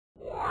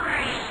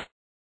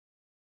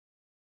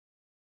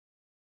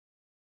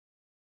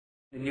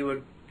The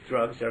newer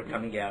drugs are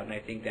coming out, and I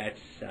think that's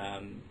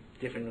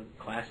different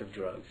class of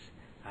drugs.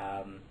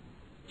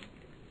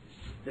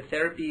 The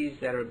therapies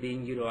that are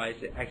being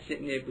utilized,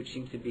 axitinib, which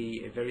seems to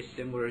be very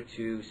similar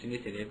to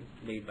sunitinib,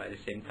 made by the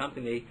same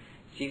company,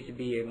 seems to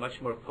be a much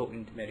more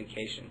potent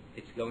medication.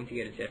 It's going to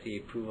get its FDA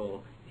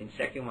approval in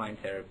second-line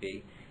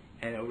therapy,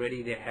 and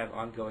already they have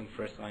ongoing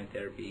first-line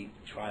therapy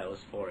trials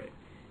for it.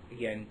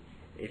 Again,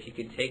 if you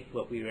can take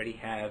what we already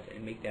have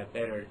and make that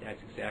better,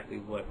 that's exactly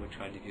what we're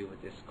trying to do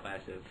with this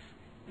class of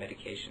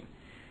medication.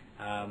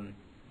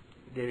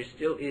 There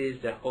still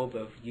is the hope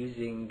of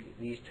using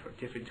these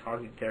different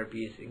target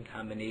therapies in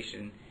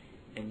combination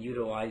and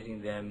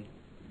utilizing them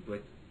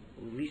with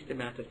least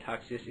amount of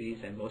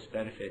toxicities and most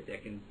benefit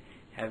that can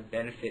have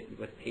benefit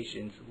with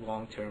patients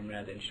long-term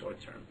rather than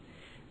short-term.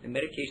 The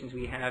medications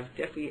we have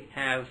definitely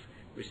have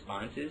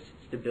responses,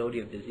 stability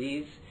of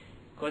disease,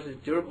 causes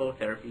durable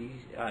therapies,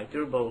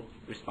 durable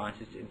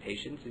responses in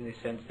patients in the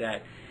sense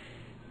that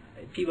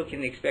people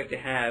can expect to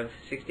have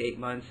 6 to 8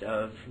 months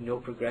of no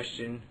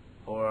progression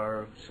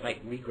or slight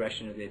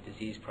regression of their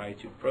disease prior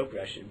to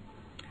progression.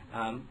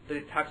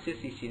 But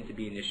toxicity seems to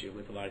be an issue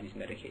with a lot of these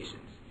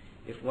medications.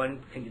 If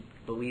one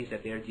believes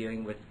that they're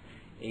dealing with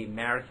a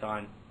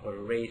marathon or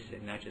a race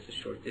and not just a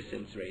short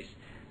distance race,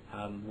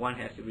 one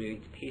has to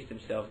really pace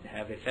themselves to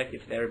have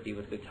effective therapy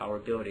with good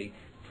tolerability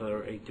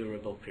for a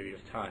durable period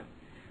of time.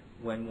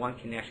 When one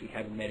can actually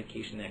have a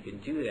medication that can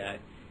do that,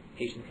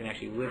 patients can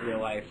actually live their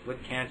life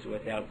with cancer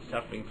without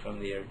suffering from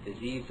their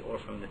disease or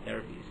from the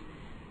therapies.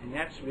 And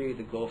that's really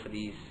the goal for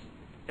these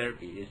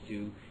therapies, is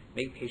to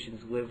make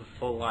patients live a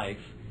full life,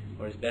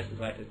 or as best as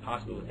life as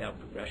possible, without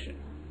progression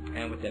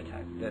and without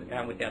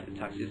the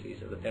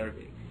toxicities of the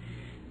therapy.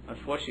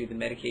 Unfortunately, the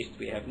medications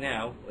we have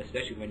now,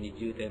 especially when you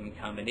do them in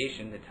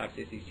combination, the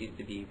toxicity seems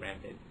to be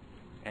rampant.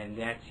 And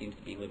that seems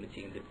to be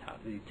limiting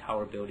the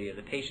tolerability of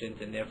the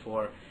patient, and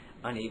therefore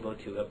unable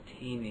to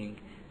obtaining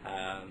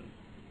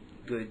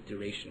good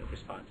duration of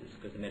responses,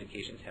 because the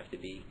medications have to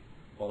be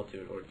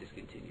altered or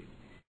discontinued.